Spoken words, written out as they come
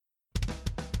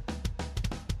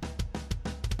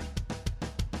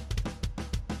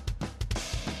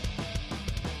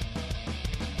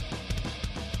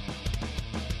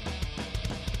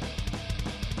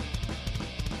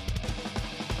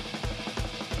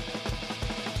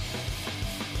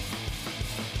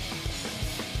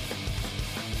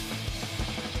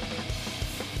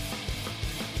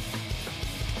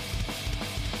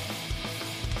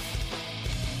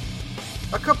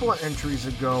A couple of entries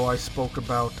ago, I spoke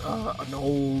about an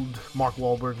old Mark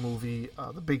Wahlberg movie,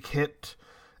 The Big Hit,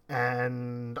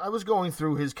 and I was going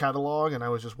through his catalog, and I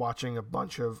was just watching a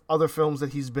bunch of other films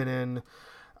that he's been in.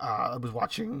 I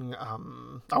watched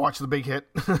The Big Hit.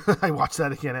 I watched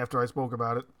that again after I spoke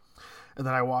about it. And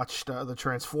then I watched the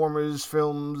Transformers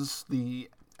films, the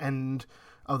end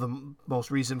of the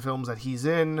most recent films that he's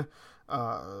in,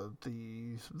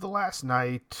 the Last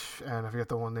Night, and I forget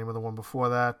the name of the one before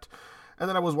that. And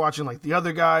then I was watching like the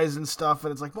other guys and stuff,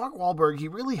 and it's like Mark Wahlberg, he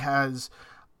really has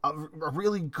a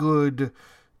really good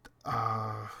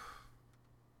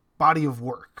body of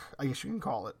work, I guess you can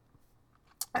call it.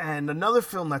 And another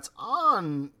film that's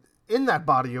in that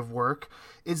body of work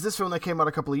is this film that came out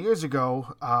a couple of years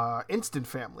ago, Instant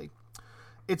Family.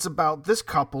 It's about this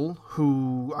couple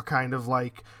who are kind of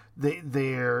like they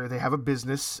have a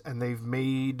business, and they've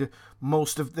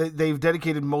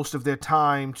dedicated most of their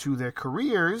time to their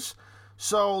careers.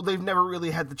 So they've never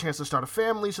really had the chance to start a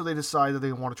family, so they decide that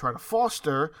they want to try to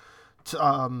foster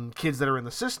kids that are in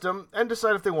the system and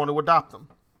decide if they want to adopt them.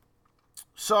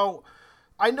 So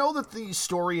I know that the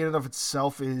story in and of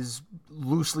itself is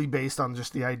loosely based on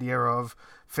just the idea of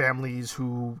families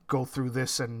who go through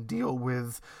this and deal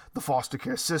with the foster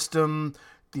care system,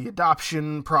 the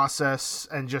adoption process,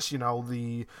 and just,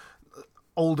 the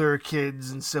older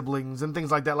kids and siblings and things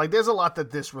like that. Like, there's a lot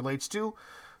that this relates to.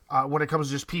 When it comes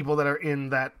to just people that are in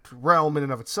that realm in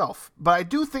and of itself. But I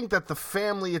do think that the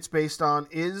family it's based on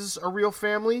is a real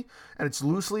family, and it's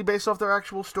loosely based off their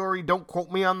actual story. Don't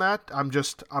quote me on that. I'm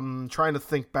trying to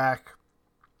think back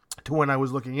to when I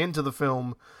was looking into the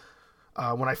film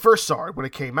when I first saw it, when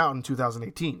it came out in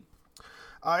 2018.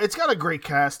 It's got a great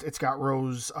cast. It's got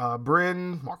Rose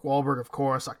Byrne, Mark Wahlberg, of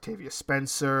course, Octavia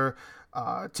Spencer,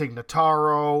 Tig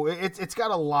Notaro. It's got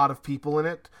a lot of people in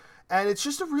it, and it's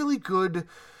just a really good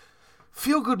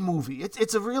feel-good movie.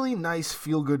 It's a really nice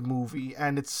feel-good movie,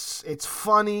 and it's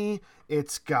funny,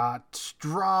 it's got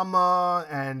drama,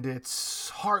 and it's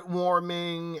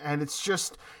heartwarming, and it's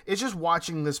just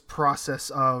watching this process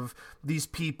of these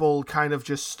people kind of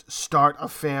just start a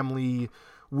family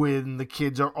when the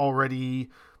kids are already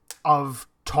of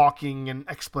talking and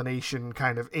explanation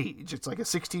kind of age. It's like a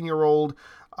 16-year-old,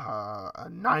 a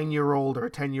 9-year-old, or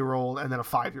a 10-year-old, and then a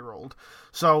 5-year-old.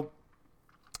 So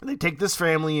they take this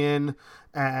family in,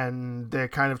 and they're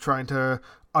kind of trying to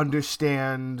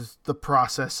understand the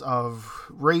process of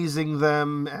raising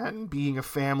them and being a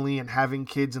family and having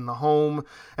kids in the home.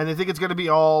 And they think it's going to be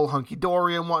all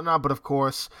hunky-dory and whatnot, but of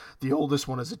course, the oldest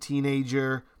one is a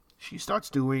teenager. She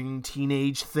starts doing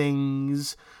teenage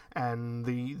things, and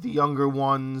the younger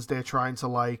ones, they're trying to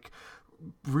like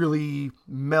really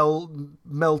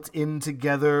melt in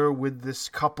together with this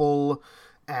couple.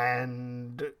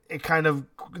 And it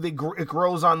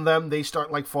grows on them. They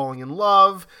start like falling in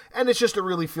love, and it's just a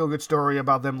really feel good story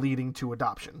about them leading to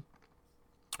adoption.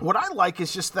 What I like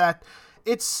is just that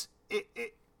it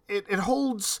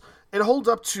holds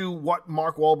up to what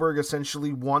Mark Wahlberg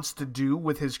essentially wants to do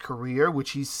with his career,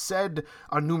 which he's said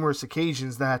on numerous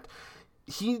occasions that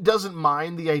he doesn't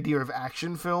mind the idea of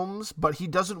action films, but he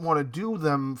doesn't want to do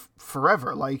them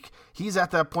forever. Like, he's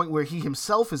at that point where he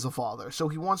himself is a father, so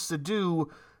he wants to do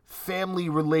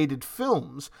family-related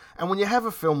films. And when you have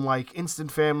a film like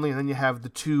Instant Family, and then you have the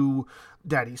two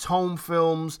Daddy's Home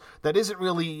films, that isn't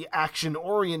really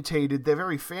action-orientated, they're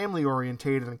very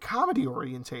family-orientated and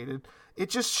comedy-orientated, it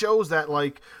just shows that,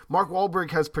 like, Mark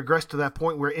Wahlberg has progressed to that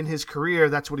point where in his career,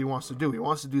 that's what he wants to do. He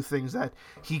wants to do things that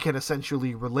he can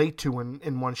essentially relate to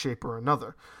in one shape or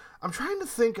another. I'm trying to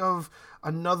think of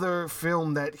another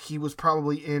film that he was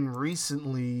probably in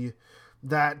recently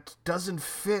that doesn't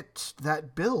fit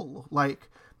that bill. Like,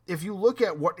 if you look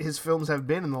at what his films have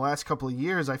been in the last couple of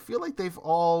years, I feel like they've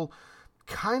all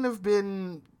kind of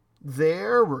been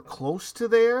there or close to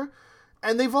there,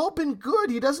 and they've all been good.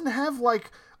 He doesn't have,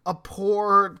 like, a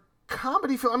poor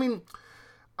comedy film. I mean,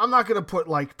 I'm not going to put,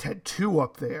 like, Ted 2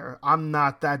 up there. I'm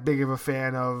not that big of a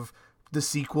fan of the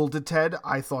sequel to Ted.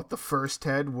 I thought the first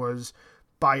Ted was,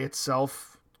 by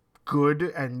itself, good,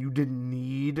 and you didn't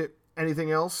need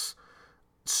anything else.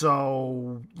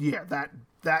 So, yeah,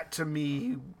 that to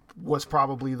me was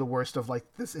probably the worst of, like,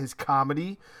 his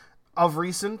comedy of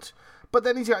recent. But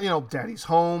then he's got, Daddy's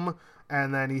Home,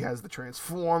 and then he has the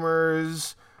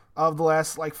Transformers of the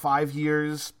last, like, 5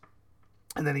 years.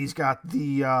 And then he's got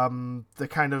the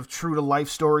kind of true-to-life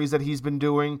stories that he's been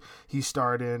doing. He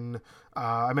starred in,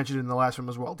 I mentioned it in the last one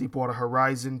as well, Deepwater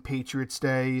Horizon, Patriots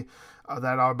Day,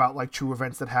 that are about, like, true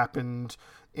events that happened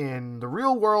in the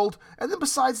real world. And then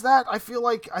besides that, I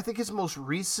think his most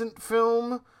recent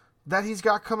film that he's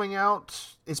got coming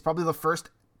out is probably the first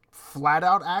flat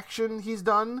out action he's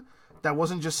done. That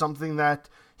wasn't just something that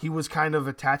he was kind of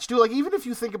attached to. Like, even if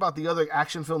you think about the other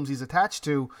action films he's attached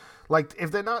to, like,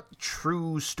 if they're not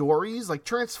true stories, like,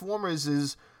 Transformers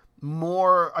is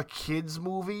more a kid's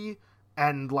movie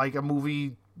and, like, a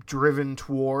movie driven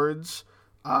towards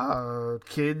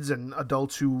kids and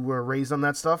adults who were raised on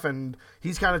that stuff, and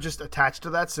he's kind of just attached to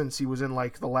that since he was in,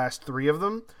 like, the last 3 of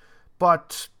them.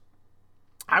 But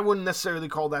I wouldn't necessarily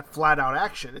call that flat-out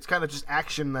action. It's kind of just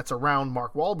action that's around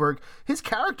Mark Wahlberg. His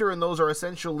character in those are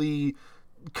essentially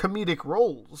comedic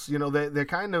roles. You know, they're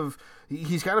kind of...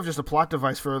 He's kind of just a plot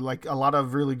device for, like, a lot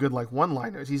of really good, like,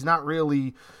 one-liners. He's not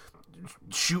really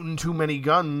shooting too many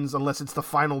guns unless it's the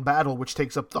final battle, which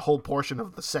takes up the whole portion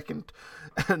of the second,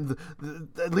 and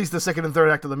at least the second and third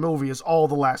act of the movie is all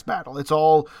the last battle. It's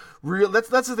all real.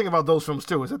 That's the thing about those films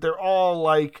too, is that they're all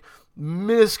like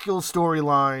minuscule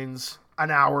storylines, an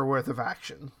hour worth of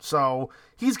action. So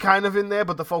he's kind of in there,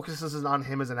 but the focus is on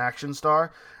him as an action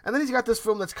star. And then he's got this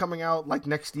film that's coming out like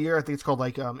next year. I think it's called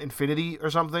like Infinity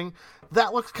or something.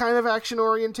 That looks kind of action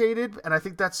orientated, and I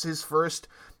think that's his first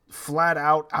flat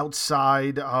out,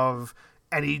 outside of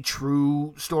any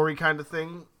true story kind of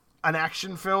thing, an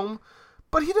action film.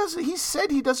 But he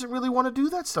said he doesn't really want to do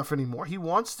that stuff anymore. He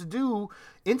wants to do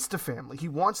Insta-Family. He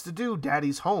wants to do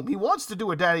Daddy's Home. He wants to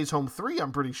do a Daddy's Home 3,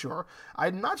 I'm pretty sure.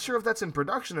 I'm not sure if that's in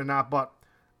production or not, but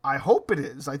I hope it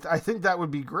is. I think that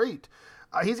would be great.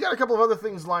 He's got a couple of other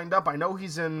things lined up. I know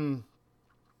he's in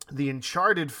the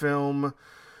Uncharted film.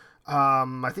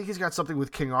 I think he's got something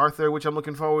with King Arthur, which I'm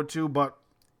looking forward to, but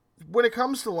when it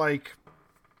comes to, like,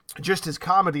 just his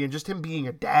comedy and just him being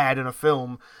a dad in a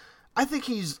film, I think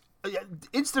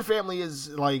Insta-Family is,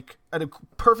 like, a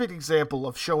perfect example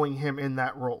of showing him in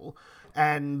that role.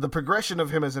 And the progression of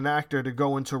him as an actor to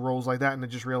go into roles like that and to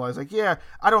just realize, like, yeah,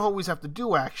 I don't always have to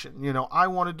do action. You know, I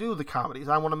want to do the comedies.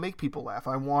 I want to make people laugh.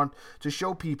 I want to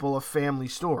show people a family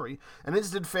story. And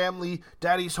Instant Family,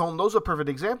 Daddy's Home, those are perfect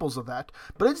examples of that.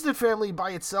 But Instant Family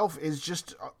by itself is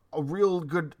just a real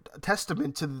good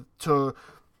testament to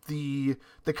the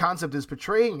concept is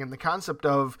portraying, and the concept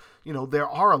of, you know, there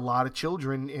are a lot of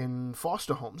children in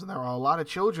foster homes, and there are a lot of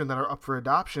children that are up for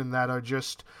adoption that are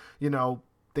just, you know,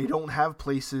 they don't have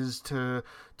places to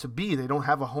be. They don't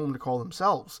have a home to call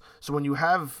themselves. So when you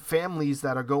have families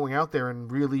that are going out there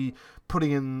and really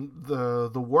putting in the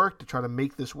work to try to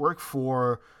make this work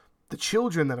for the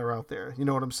children that are out there, you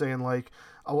know what I'm saying? Like,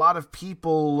 a lot of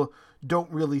people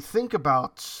don't really think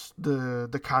about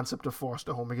the concept of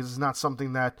foster home because it's not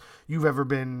something that you've ever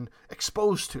been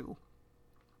exposed to.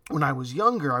 When I was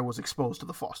younger, I was exposed to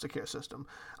the foster care system.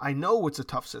 I know it's a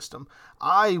tough system.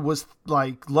 I was,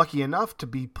 like, lucky enough to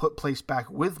be placed back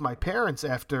with my parents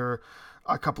after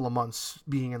a couple of months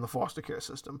being in the foster care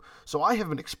system. So I have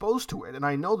been exposed to it, and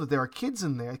I know that there are kids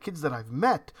in there, kids that I've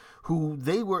met, who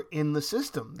they were in the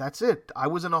system. That's it. I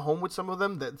was in a home with some of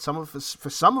them. For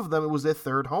some of them, it was their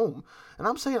third home. And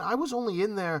I'm saying I was only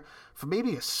in there for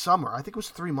maybe a summer. I think it was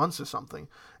 3 months or something.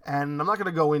 And I'm not going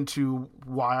to go into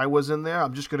why I was in there.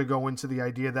 I'm just going to go into the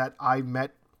idea that I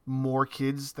met more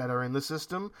kids that are in the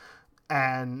system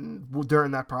and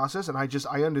during that process, and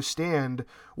I understand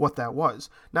what that was.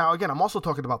 Now, again, I'm also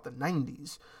talking about the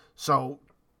 90s. So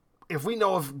if we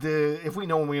know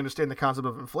and we understand the concept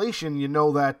of inflation, you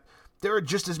know that there are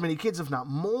just as many kids, if not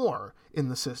more, in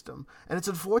the system. And it's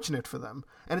unfortunate for them.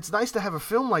 And it's nice to have a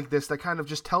film like this that kind of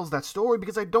just tells that story,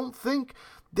 because I don't think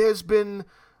there's been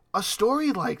a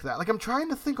story like that. Like, I'm trying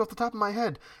to think off the top of my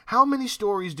head, how many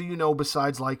stories do you know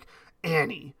besides, like,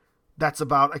 Annie, that's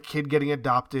about a kid getting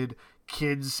adopted,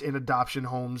 kids in adoption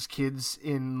homes, kids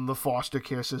in the foster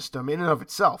care system in and of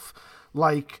itself?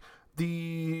 Like,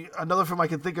 another film I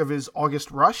can think of is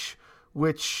August Rush,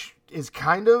 which is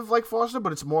kind of like foster,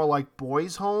 but it's more like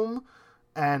boys' home,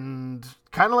 and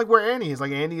kind of like where Annie is.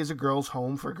 Like, Annie is a girls'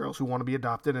 home for girls who want to be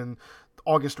adopted, and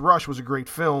August Rush was a great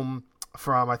film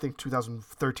from, I think,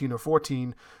 2013 or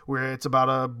 14, where it's about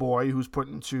a boy who's put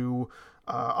into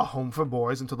a home for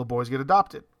boys until the boys get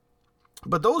adopted.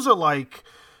 But those are, like,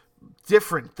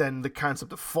 different than the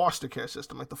concept of foster care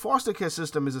system. Like, the foster care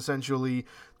system is essentially,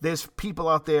 there's people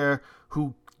out there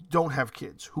who don't have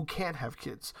kids, who can't have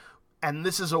kids, and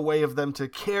this is a way of them to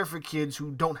care for kids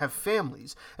who don't have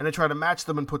families, and to try to match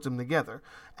them and put them together.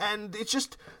 And it's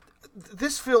just,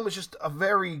 this film is just a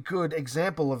very good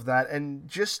example of that, and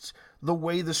just the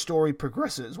way the story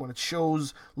progresses, when it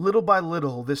shows little by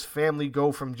little this family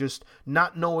go from just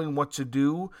not knowing what to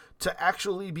do to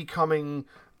actually becoming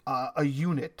a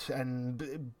unit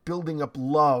and building up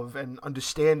love and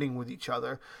understanding with each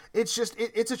other. It's just,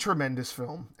 it's a tremendous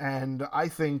film, and I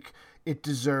think it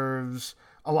deserves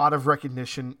a lot of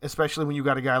recognition, especially when you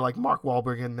got a guy like Mark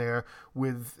Wahlberg in there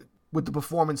with the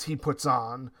performance he puts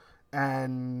on.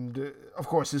 And of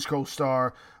course, his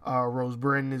co-star Rose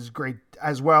Byrne is great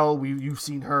as well. You've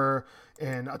seen her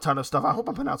in a ton of stuff. I hope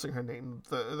I'm pronouncing her name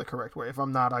the correct way. If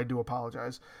I'm not, I do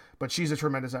apologize. But she's a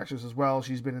tremendous actress as well.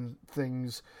 She's been in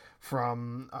things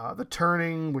from The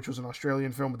Turning, which was an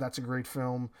Australian film, but that's a great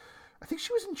film. I think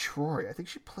she was in Troy. I think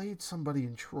she played somebody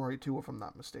in Troy too, if I'm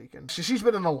not mistaken. She's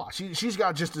been in a lot. She's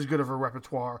got just as good of a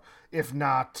repertoire, if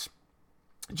not.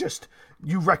 Just,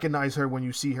 you recognize her when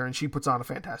you see her, and she puts on a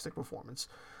fantastic performance.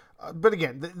 But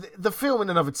again, the film in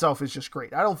and of itself is just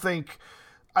great. I don't think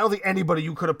anybody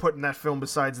you could have put in that film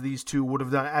besides these two would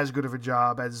have done as good of a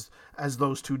job as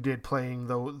those two did playing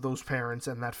those parents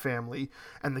and that family.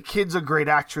 And the kids are great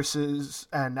actresses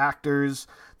and actors.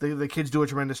 The kids do a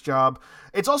tremendous job.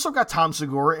 It's also got Tom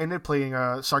Segura in it playing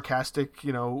a sarcastic,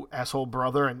 asshole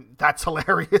brother, and that's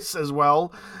hilarious as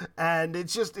well. And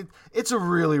it's just, it's a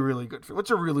really, really good film.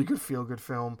 It's a really good feel-good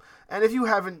film. And if you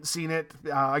haven't seen it,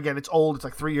 again, it's old. It's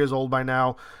like 3 years old by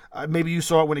now. Maybe you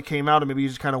saw it when it came out, and maybe you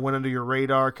just kind of went under your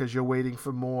radar because you're waiting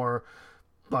for more,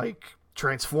 like,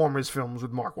 Transformers films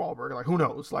with Mark Wahlberg. Like, who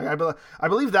knows? Like, I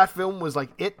believe that film was like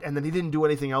it, and then he didn't do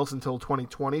anything else until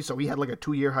 2020, so he had like a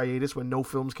 2-year hiatus when no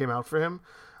films came out for him.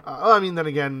 Then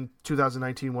again,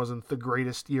 2019 wasn't the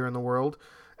greatest year in the world,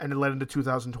 and it led into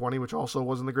 2020, which also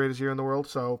wasn't the greatest year in the world,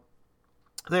 so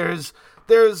there's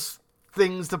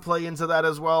things to play into that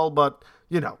as well, but,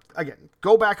 again,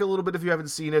 go back a little bit if you haven't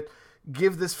seen it.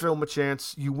 Give this film a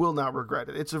chance. You will not regret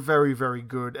it. It's a very, very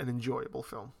good and enjoyable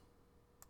film.